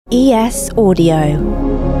ES Audio.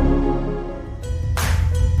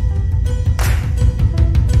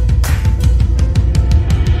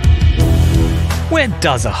 Where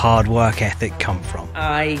does a hard work ethic come from?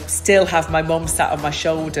 I still have my mum sat on my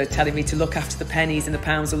shoulder telling me to look after the pennies and the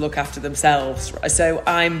pounds will look after themselves. So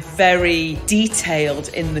I'm very detailed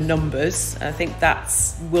in the numbers. I think that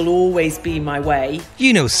will always be my way.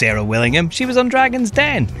 You know Sarah Willingham. She was on Dragon's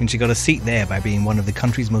Den and she got a seat there by being one of the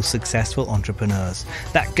country's most successful entrepreneurs.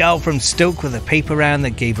 That girl from Stoke with a paper round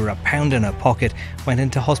that gave her £1 in her pocket went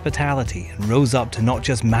into hospitality and rose up to not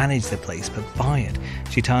just manage the place but buy it.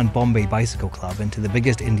 She turned Bombay Bicycle Club into the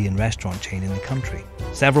biggest Indian restaurant chain in the country.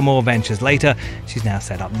 Several more ventures later, she's now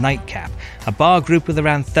set up Nightcap, a bar group with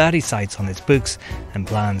around 30 sites on its books and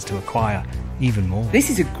plans to acquire even more. This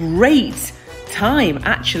is a great time,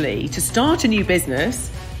 actually, to start a new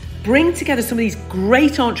business, bring together some of these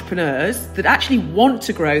great entrepreneurs that actually want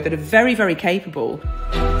to grow, that are very, very capable.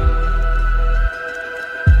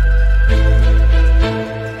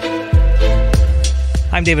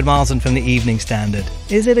 I'm David Marsden from the Evening Standard.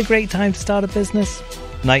 Is it a great time to start a business?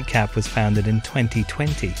 Nightcap was founded in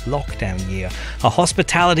 2020, lockdown year. A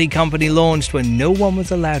hospitality company launched when no one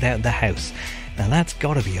was allowed out the house. Now that's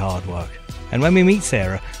got to be hard work. And when we meet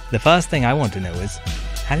Sarah, the first thing I want to know is,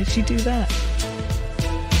 how did she do that?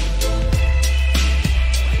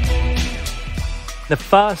 The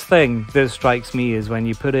first thing that strikes me is when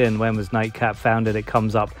you put in when was Nightcap founded, it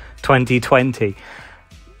comes up 2020.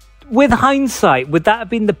 With hindsight, would that have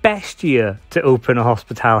been the best year to open a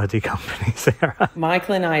hospitality company, Sarah?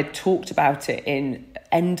 Michael and I had talked about it in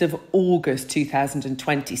end of August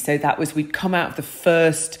 2020. So that was, we'd come out of the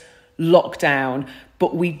first lockdown,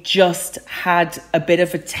 but we just had a bit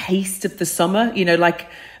of a taste of the summer, you know, like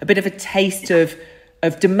a bit of a taste of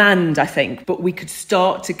demand, I think. But we could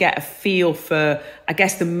start to get a feel for, I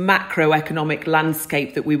guess, the macroeconomic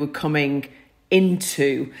landscape that we were coming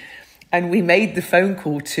into. And we made the phone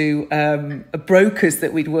call to brokers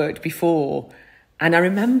that we'd worked before. And I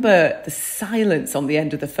remember the silence on the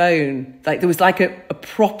end of the phone. Like there was like a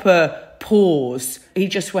proper pause. He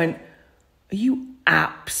just went, "Are you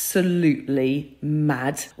absolutely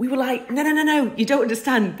mad?" We were like, no, you don't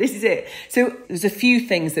understand. This is it. So there's a few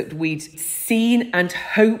things that we'd seen and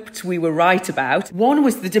hoped we were right about. One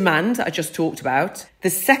was the demand I just talked about.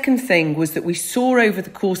 The second thing was that we saw over the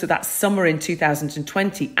course of that summer in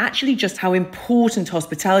 2020, actually just how important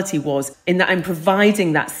hospitality was in that I'm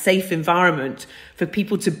providing that safe environment for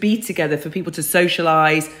people to be together, for people to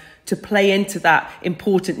socialise, to play into that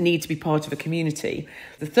important need to be part of a community.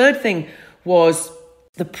 The third thing was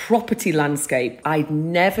the property landscape. I'd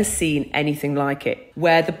never seen anything like it,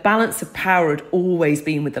 where the balance of power had always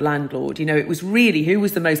been with the landlord. You know, it was really who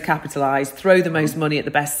was the most capitalised, throw the most money at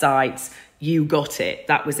the best sites, you got it.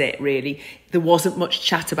 That was it, really. There wasn't much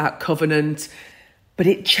chat about covenant, but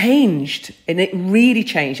it changed, and it really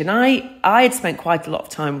changed. And I had spent quite a lot of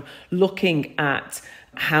time looking at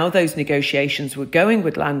how those negotiations were going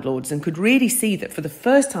with landlords and could really see that for the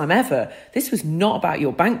first time ever, this was not about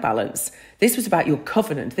your bank balance. This was about your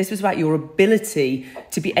covenant. This was about your ability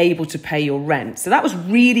to be able to pay your rent. So that was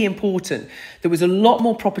really important. There was a lot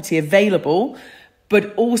more property available,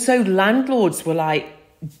 but also landlords were like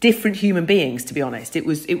different human beings, to be honest. It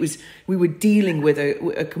was we were dealing with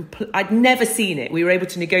I'd never seen it. We were able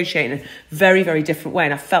to negotiate in a very, very different way.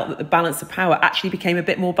 And I felt that the balance of power actually became a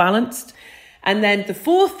bit more balanced. And then the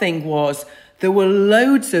fourth thing was there were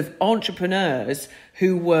loads of entrepreneurs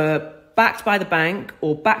who were backed by the bank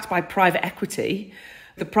or backed by private equity.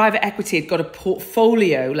 The private equity had got a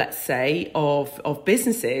portfolio, let's say, of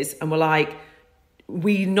businesses and were like,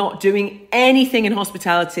 we're not doing anything in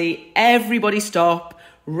hospitality. Everybody stop,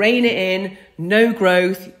 rein it in, no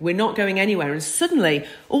growth. We're not going anywhere. And suddenly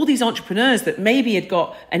all these entrepreneurs that maybe had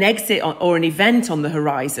got an exit or an event on the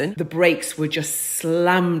horizon, the brakes were just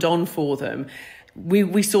slammed on for them.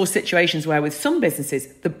 We saw situations where with some businesses,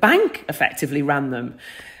 the bank effectively ran them.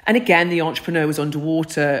 And again, the entrepreneur was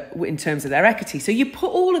underwater in terms of their equity. So you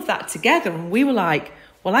put all of that together and we were like,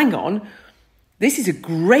 well, hang on, this is a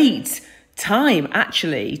great time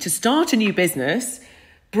actually to start a new business,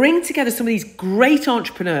 bring together some of these great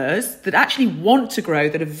entrepreneurs that actually want to grow,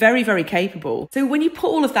 that are very, very capable. So when you put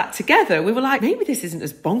all of that together, we were like, maybe this isn't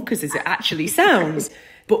as bonkers as it actually sounds.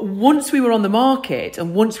 But once we were on the market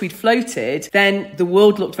and once we'd floated, then the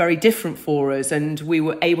world looked very different for us and we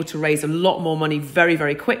were able to raise a lot more money very,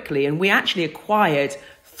 very quickly. And we actually acquired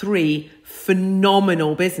 3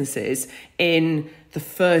 phenomenal businesses in the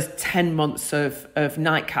first 10 months of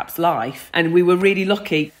Nightcap's life. And we were really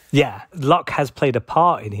lucky. Yeah, luck has played a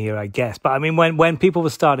part in here, I guess. But I mean, when people were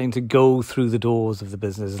starting to go through the doors of the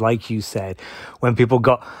business, like you said, when people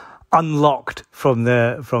got unlocked from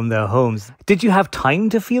their homes, did you have time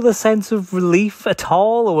to feel a sense of relief at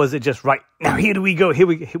all? Or was it just, right, now here do we go,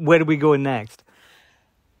 where do we go next?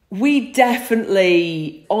 We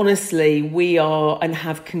definitely, honestly, we are and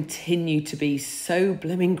have continued to be so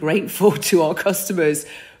blooming grateful to our customers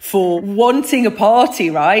for wanting a party,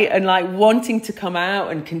 right? And like wanting to come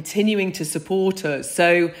out and continuing to support us.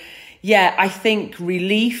 So yeah, I think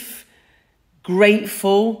relief,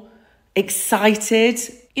 grateful, excited.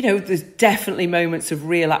 You know, there's definitely moments of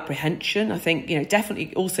real apprehension. I think, you know,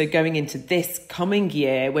 definitely also going into this coming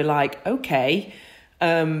year, we're like, okay,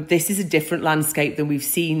 this is a different landscape than we've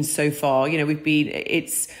seen so far. You know,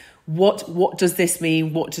 it's what does this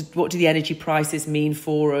mean? What do the energy prices mean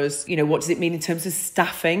for us? You know, what does it mean in terms of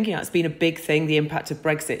staffing? You know, it's been a big thing, the impact of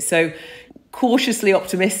Brexit. So cautiously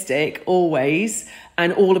optimistic always,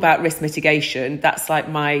 and all about risk mitigation. That's like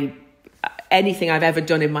anything I've ever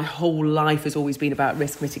done in my whole life has always been about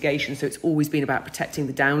risk mitigation. So it's always been about protecting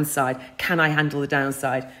the downside. Can I handle the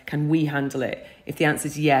downside? Can we handle it? If the answer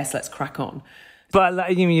is yes, let's crack on.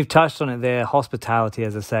 But you've touched on it there. Hospitality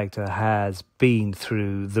as a sector has been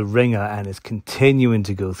through the ringer and is continuing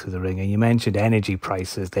to go through the ringer. You mentioned energy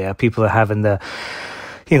prices there. People are having the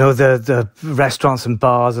restaurants and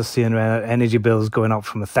bars are seeing energy bills going up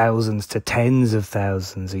from thousands to tens of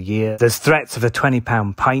thousands a year. There's threats of a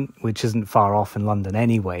 £20 pint, which isn't far off in London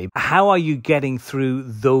anyway. How are you getting through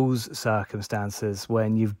those circumstances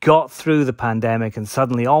when you've got through the pandemic and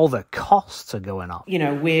suddenly all the costs are going up? You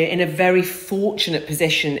know, we're in a very fortunate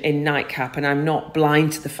position in Nightcap, and I'm not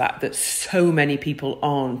blind to the fact that so many people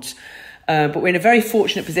aren't. But we're in a very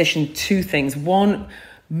fortunate position. Two things. One,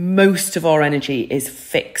 most of our energy is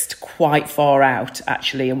fixed quite far out,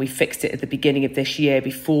 actually, and we fixed it at the beginning of this year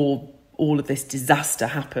before all of this disaster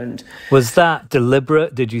happened. Was that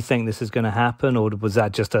deliberate? Did you think this is going to happen, or was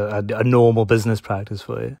that just a normal business practice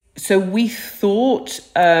for you? So we thought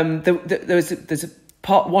there's a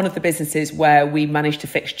part, one of the businesses where we managed to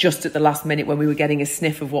fix just at the last minute when we were getting a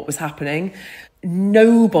sniff of what was happening.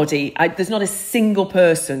 There's not a single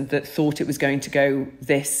person that thought it was going to go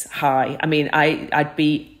this high. I mean, I'd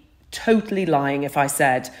be totally lying if I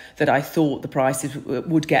said that I thought the prices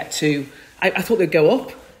would get to, I thought they'd go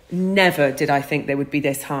up. Never did I think they would be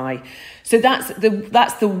this high. So that's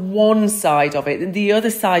the one side of it. And the other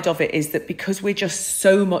side of it is that because we're just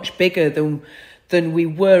so much bigger than we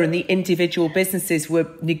were, and the individual businesses were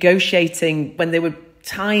negotiating when they were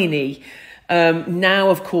tiny. Now,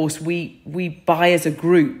 of course, we buy as a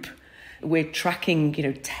group. We're tracking,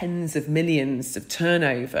 tens of millions of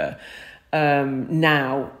turnover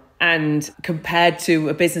now, and compared to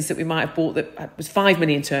a business that we might have bought that was 5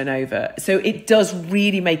 million turnover. So it does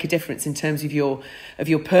really make a difference in terms of your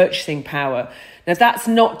purchasing power. Now, that's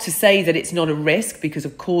not to say that it's not a risk, because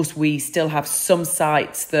of course we still have some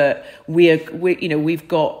sites that we've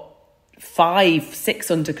got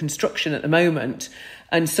 5-6 under construction at the moment.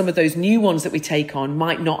 And some of those new ones that we take on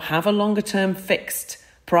might not have a longer term fixed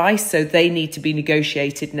price, so they need to be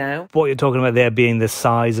negotiated now. What you're talking about there being the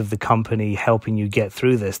size of the company helping you get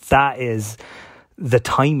through this, that is the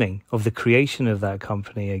timing of the creation of that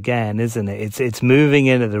company again, isn't it? It's moving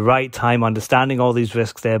in at the right time, understanding all these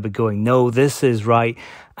risks there, but going, no, this is right.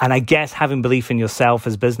 And I guess having belief in yourself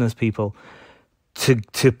as business people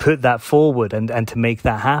to put that forward and to make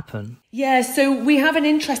that happen. Yeah, so we have an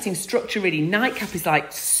interesting structure, really. Nightcap is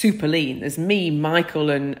like super lean. There's me, Michael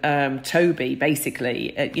and Toby,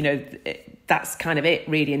 basically. That's kind of it,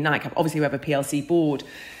 really, in Nightcap. Obviously, we have a PLC board.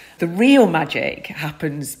 The real magic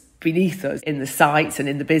happens beneath us in the sites and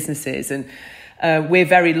in the businesses. And we're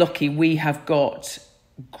very lucky. We have got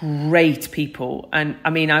great people. And I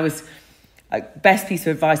mean, best piece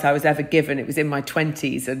of advice I was ever given, it was in my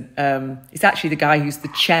 20s, and it's actually the guy who's the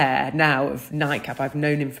chair now of Nightcap. I've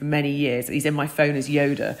known him for many years. He's in my phone as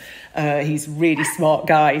Yoda. He's a really smart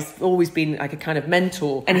guy. He's always been like a kind of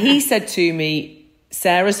mentor. And he said to me,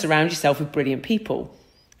 Sarah, surround yourself with brilliant people.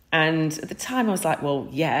 And at the time I was like, well,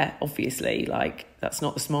 yeah, obviously, like that's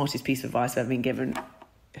not the smartest piece of advice I've ever been given.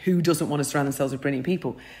 Who doesn't want to surround themselves with brilliant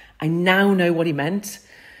people? I now know what he meant.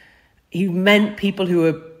 He meant people who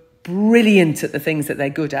are brilliant at the things that they're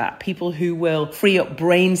good at, people who will free up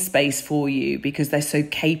brain space for you because they're so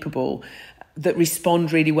capable, that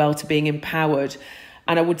respond really well to being empowered.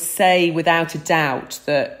 And I would say without a doubt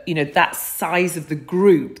that, that size of the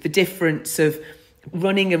group, the difference of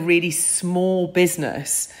running a really small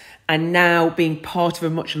business and now being part of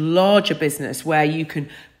a much larger business where you can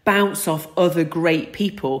bounce off other great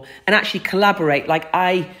people and actually collaborate. Like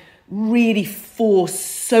really force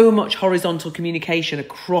so much horizontal communication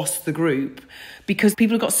across the group because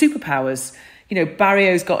people have got superpowers. You know,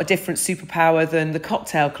 Barrio's got a different superpower than the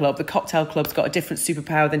cocktail club. The cocktail club's got a different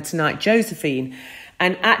superpower than Tonight Josephine.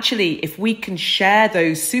 And actually, if we can share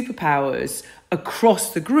those superpowers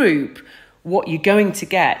across the group, what you're going to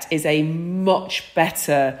get is a much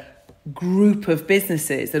better group of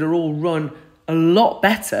businesses that are all run a lot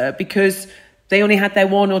better because they only had their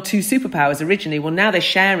 1 or 2 superpowers originally. Well, now they're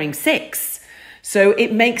sharing 6. So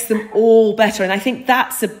it makes them all better. And I think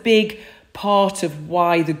that's a big part of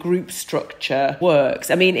why the group structure works.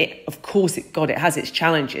 I mean, it has its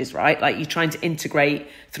challenges, right? Like you're trying to integrate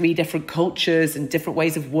 3 different cultures and different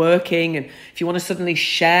ways of working. And if you want to suddenly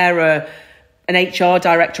share an HR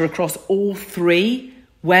director across all 3,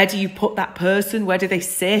 where do you put that person? Where do they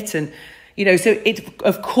sit? And, you know, so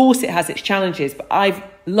of course it has its challenges, but I've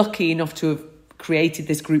lucky enough to have created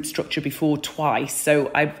this group structure before twice. So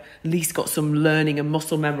I've at least got some learning and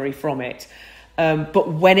muscle memory from it.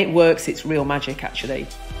 But when it works, it's real magic, actually.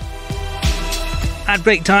 At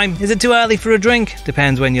break time, is it too early for a drink?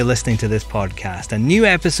 Depends when you're listening to this podcast. And new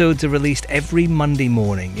episodes are released every Monday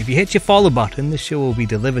morning. If you hit your follow button, the show will be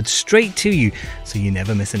delivered straight to you so you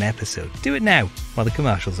never miss an episode. Do it now while the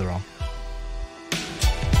commercials are on.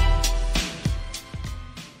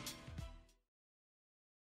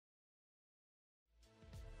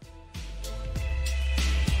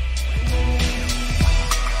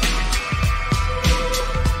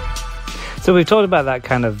 So we've talked about that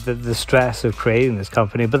kind of the stress of creating this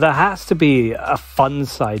company, but there has to be a fun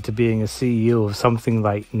side to being a CEO of something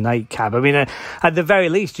like Nightcap. I mean, at the very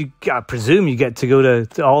least, I presume you get to go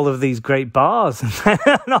to all of these great bars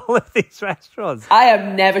and all of these restaurants. I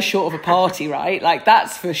am never short of a party, right? Like,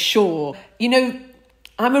 that's for sure. You know,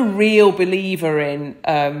 I'm a real believer in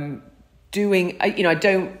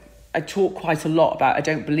I talk quite a lot about I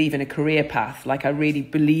don't believe in a career path. Like I really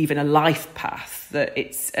believe in a life path that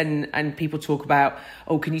it's and people talk about,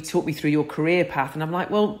 oh, can you talk me through your career path? And I'm like,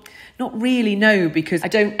 well, not really, no, because I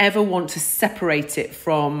don't ever want to separate it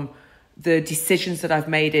from the decisions that I've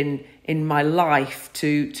made in my life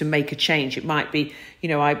to make a change. It might be, you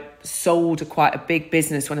know, I sold quite a big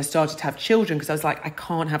business when I started to have children because I was like, I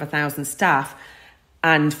can't have 1,000 staff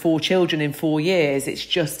and 4 children in 4 years.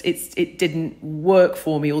 It didn't work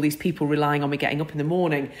for me, all these people relying on me getting up in the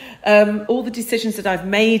morning. All the decisions that I've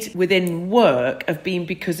made within work have been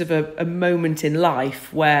because of a moment in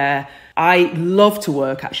life where I love to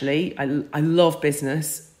work, actually. I love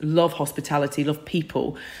business, love hospitality, love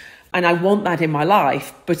people. And I want that in my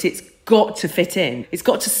life, but it's got to fit in. It's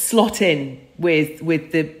got to slot in with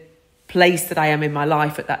the place that I am in my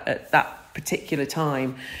life at that particular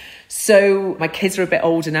time. So my kids are a bit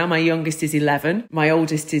older now. My youngest is 11. My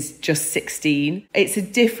oldest is just 16. It's a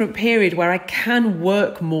different period where I can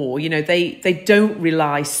work more. You know, they don't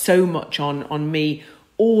rely so much on me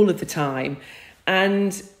all of the time.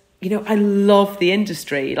 And, you know, I love the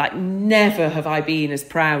industry. Like, never have I been as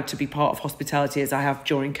proud to be part of hospitality as I have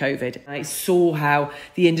during COVID. I saw how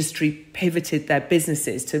the industry pivoted their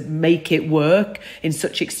businesses to make it work in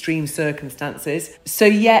such extreme circumstances. So,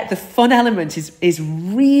 yeah, the fun element is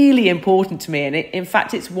really important to me. And in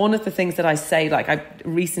fact, it's one of the things that I say, like, I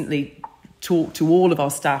recently talked to all of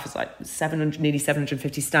our staff. It's like nearly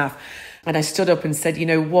 750 staff. And I stood up and said, you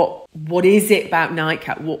know, what is it about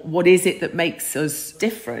Nightcap? What is it that makes us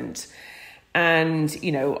different? And,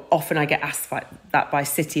 you know, often I get asked that by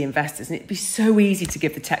city investors, and it'd be so easy to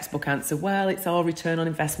give the textbook answer. Well, it's our return on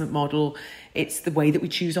investment model. It's the way that we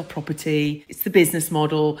choose our property. It's the business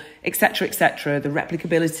model, et cetera, the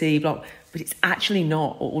replicability, blah. But it's actually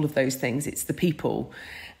not all of those things. It's the people.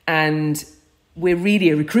 And we're really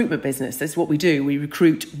a recruitment business. That's what we do. We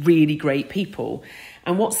recruit really great people.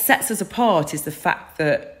 And what sets us apart is the fact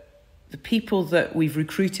that the people that we've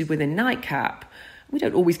recruited within Nightcap, we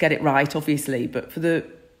don't always get it right, obviously, but for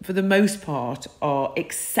the most part are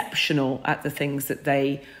exceptional at the things that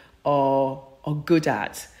they are good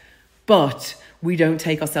at. But we don't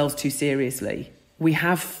take ourselves too seriously. We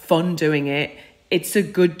have fun doing it. It's a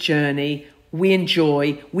good journey. We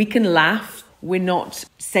enjoy. We can laugh. We're not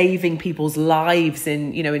saving people's lives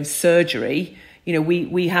in surgery. You know,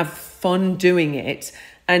 we have fun doing it.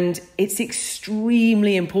 And it's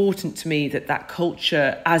extremely important to me that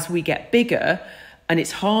culture, as we get bigger, and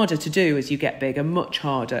it's harder to do as you get bigger, much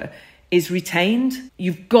harder, is retained.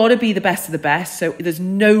 You've got to be the best of the best. So there's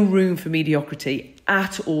no room for mediocrity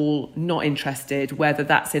at all, not interested, whether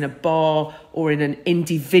that's in a bar or in an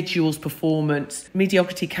individual's performance.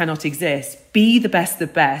 Mediocrity cannot exist. Be the best of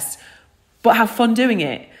the best, but have fun doing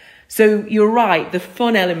it. So you're right, the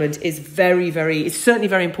fun element is it's certainly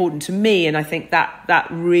very important to me. And I think that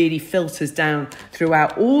really filters down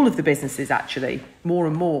throughout all of the businesses, actually, more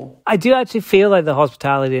and more. I do actually feel like the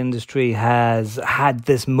hospitality industry has had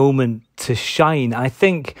this moment to shine. I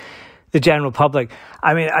think the general public,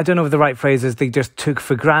 I mean, I don't know if the right phrase is, they just took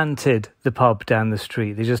for granted the pub down the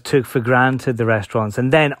street. They just took for granted the restaurants.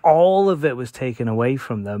 And then all of it was taken away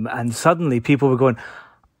from them. And suddenly people were going,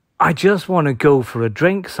 I just want to go for a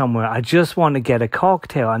drink somewhere. I just want to get a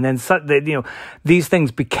cocktail. And then, these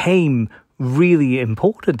things became really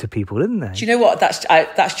important to people, didn't they? Do you know what?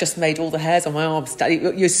 That's just made all the hairs on my arms.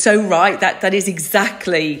 You're so right. That is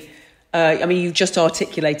exactly... you just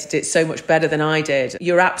articulated it so much better than I did.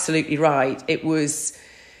 You're absolutely right. It was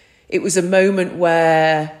a moment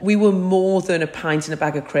where we were more than a pint and a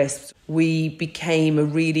bag of crisps. We became a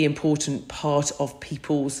really important part of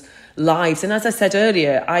people's lives. And as I said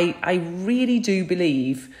earlier, I really do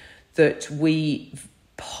believe that we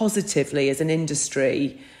positively, as an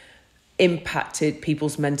industry, impacted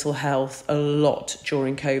people's mental health a lot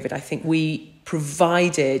during COVID. I think we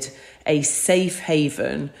provided a safe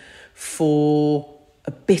haven for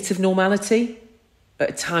a bit of normality at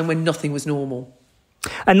a time when nothing was normal.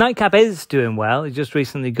 And Nightcap is doing well. It just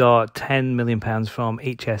recently got £10 million from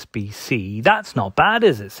HSBC. That's not bad,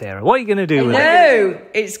 is it, Sarah? What are you going to do with it? No,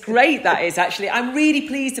 it's great, that is, actually. I'm really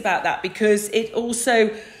pleased about that because it also,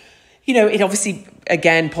 it obviously,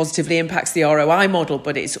 again, positively impacts the ROI model,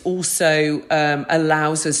 but it's also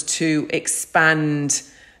allows us to expand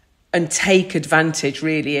and take advantage,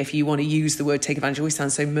 really, if you want to use the word take advantage. It always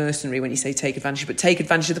sounds so mercenary when you say take advantage, but take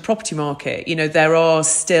advantage of the property market. There are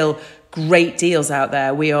still great deals out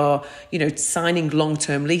there. We are, signing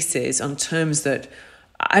long-term leases on terms that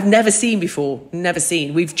I've never seen before, never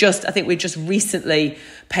seen. I think we've just recently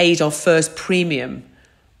paid our first premium.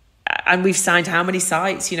 And we've signed how many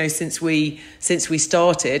sites, since we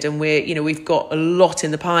started, and we've got a lot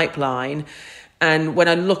in the pipeline. And when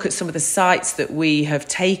I look at some of the sites that we have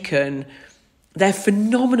taken, they're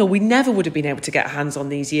phenomenal. We never would have been able to get hands on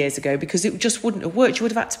these years ago because it just wouldn't have worked. You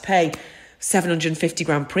would have had to pay 750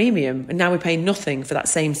 grand premium, and now we're paying nothing for that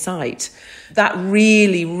same site. That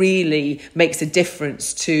really, really makes a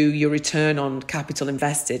difference to your return on capital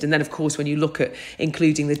invested. And then, of course, when you look at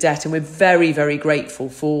including the debt, and we're very, very grateful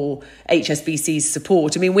for HSBC's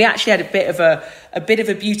support. I mean, we actually had a bit of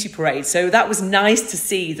a beauty parade. So that was nice to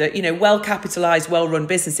see that, well capitalized, well run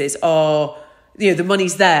businesses are, the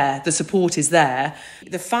money's there, the support is there.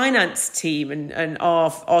 The finance team and our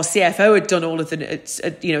CFO had done all of had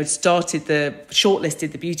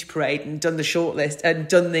shortlisted the beauty parade and done the shortlist and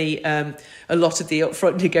done a lot of the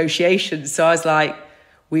upfront negotiations. So I was like,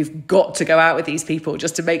 we've got to go out with these people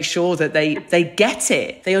just to make sure that they get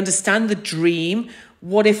it. They understand the dream.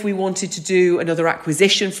 What if we wanted to do another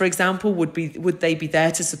acquisition, for example? Would they be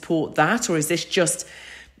there to support that? Or is this just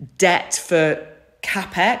debt for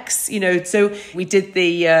CapEx? So we did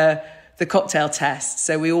the cocktail test.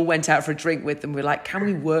 So we all went out for a drink with them. We're like, can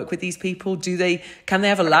we work with these people? Can they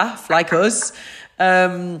have a laugh like us?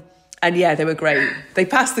 And yeah, they were great. They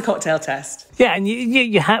passed the cocktail test. Yeah, and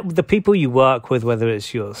you have the people you work with, whether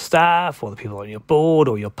it's your staff or the people on your board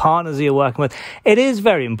or your partners that you're working with, it is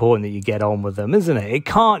very important that you get on with them, isn't it? It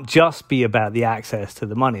can't just be about the access to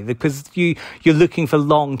the money because you're looking for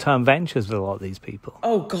long-term ventures with a lot of these people.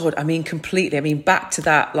 Oh, God, I mean, completely. I mean, back to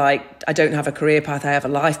that, like, I don't have a career path, I have a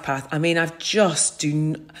life path. I mean,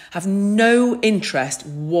 have no interest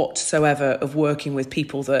whatsoever of working with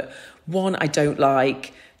people that, one, I don't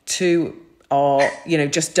like, two, are,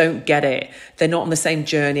 just don't get it. They're not on the same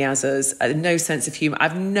journey as us. No sense of humour. I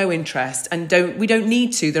have no interest, and we don't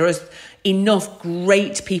need to. There are enough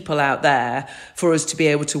great people out there for us to be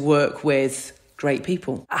able to work with great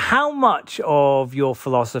people. How much of your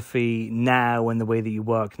philosophy now and the way that you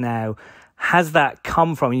work now has that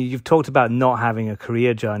come from? You've talked about not having a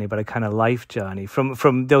career journey, but a kind of life journey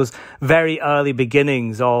from those very early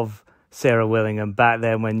beginnings of Sarah Willingham back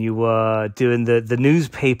then when you were doing the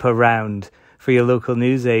newspaper round for your local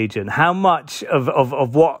newsagent. How much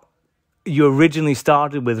of what you originally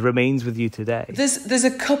started with remains with you today? There's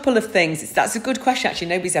a couple of things. That's a good question, actually.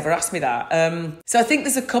 Nobody's ever asked me that. So I think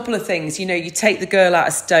there's a couple of things. You take the girl out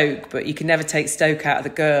of Stoke, but you can never take Stoke out of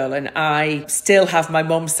the girl. And I still have my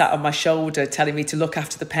mum sat on my shoulder telling me to look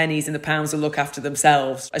after the pennies and the pounds will look after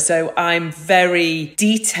themselves. So I'm very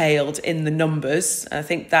detailed in the numbers. I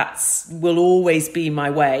think will always be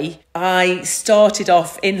my way. I started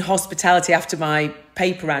off in hospitality after my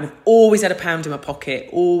paper round. I've always had £1 in my pocket,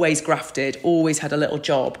 always grafted, always had a little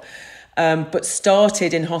job. but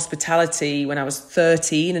started in hospitality when I was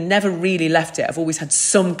 13 and never really left it. I've always had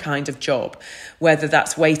some kind of job, whether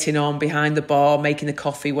that's waiting on behind the bar, making the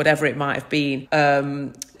coffee, whatever it might have been.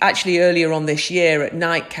 Actually, earlier on this year at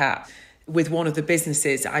Nightcap, with one of the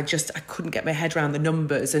businesses, I couldn't get my head around the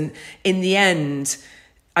numbers. And in the end,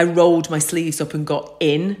 I rolled my sleeves up and got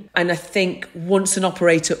in. And I think once an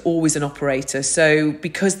operator, always an operator. So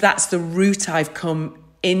because that's the route I've come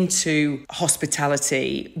into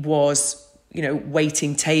hospitality, was,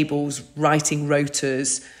 waiting tables, writing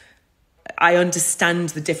rotas. I understand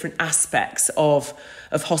the different aspects of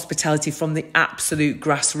hospitality from the absolute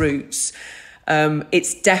grassroots.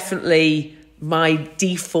 It's definitely my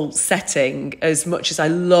default setting. As much as I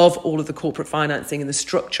love all of the corporate financing and the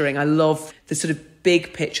structuring, I love the sort of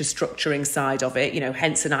big picture structuring side of it,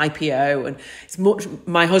 hence an IPO. And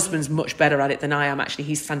my husband's much better at it than I am, actually.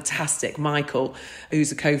 He's fantastic, Michael,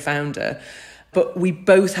 who's a co-founder. But we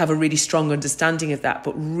both have a really strong understanding of that.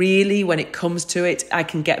 But really, when it comes to it, I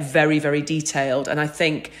can get very, very detailed. And I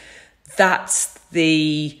think that's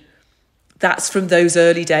from those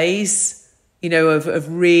early days, of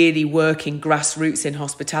really working grassroots in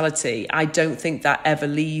hospitality. I don't think that ever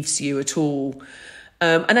leaves you at all.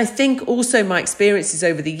 And I think also my experiences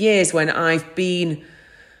over the years when I've been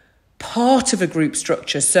part of a group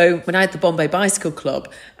structure. So when I had the Bombay Bicycle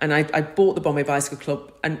Club, and I bought the Bombay Bicycle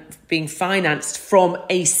Club and being financed from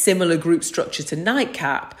a similar group structure to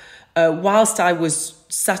Nightcap, whilst I was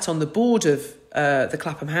sat on the board of the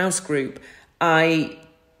Clapham House Group, I,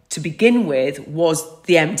 to begin with, was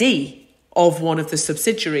the MD of one of the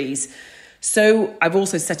subsidiaries. So I've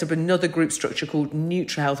also set up another group structure called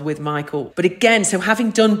NutriHealth with Michael. But again, so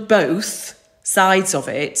having done both sides of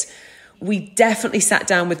it, we definitely sat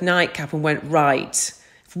down with Nightcap and went, right,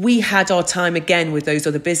 if we had our time again with those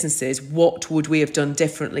other businesses, what would we have done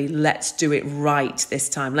differently? Let's do it right this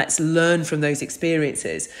time. Let's learn from those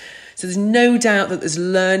experiences. So there's no doubt that there's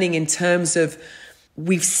learning in terms of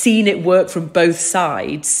we've seen it work from both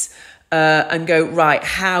sides, and go, right,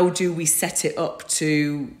 how do we set it up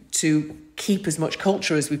to keep as much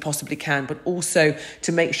culture as we possibly can, but also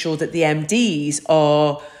to make sure that the MDs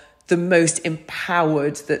are the most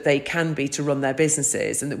empowered that they can be to run their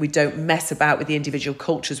businesses, and that we don't mess about with the individual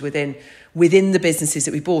cultures within the businesses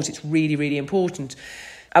that we bought. It's really, really important.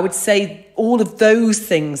 I would say all of those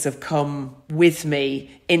things have come with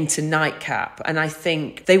me into Nightcap, and I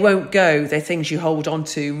think they won't go. They're things you hold on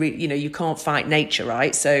to. You can't fight nature,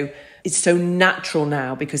 right? So it's so natural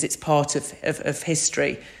now because it's part of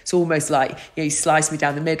history. It's almost like, you slice me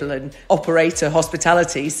down the middle and operator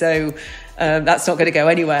hospitality. So that's not going to go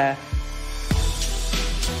anywhere.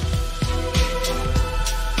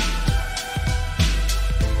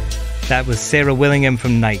 That was Sarah Willingham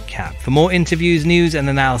from Nightcap. For more interviews, news and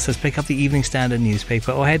analysis, pick up the Evening Standard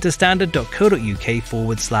newspaper or head to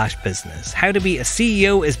standard.co.uk/business. How to be a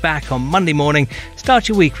CEO is back on Monday morning. Start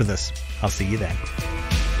your week with us. I'll see you then.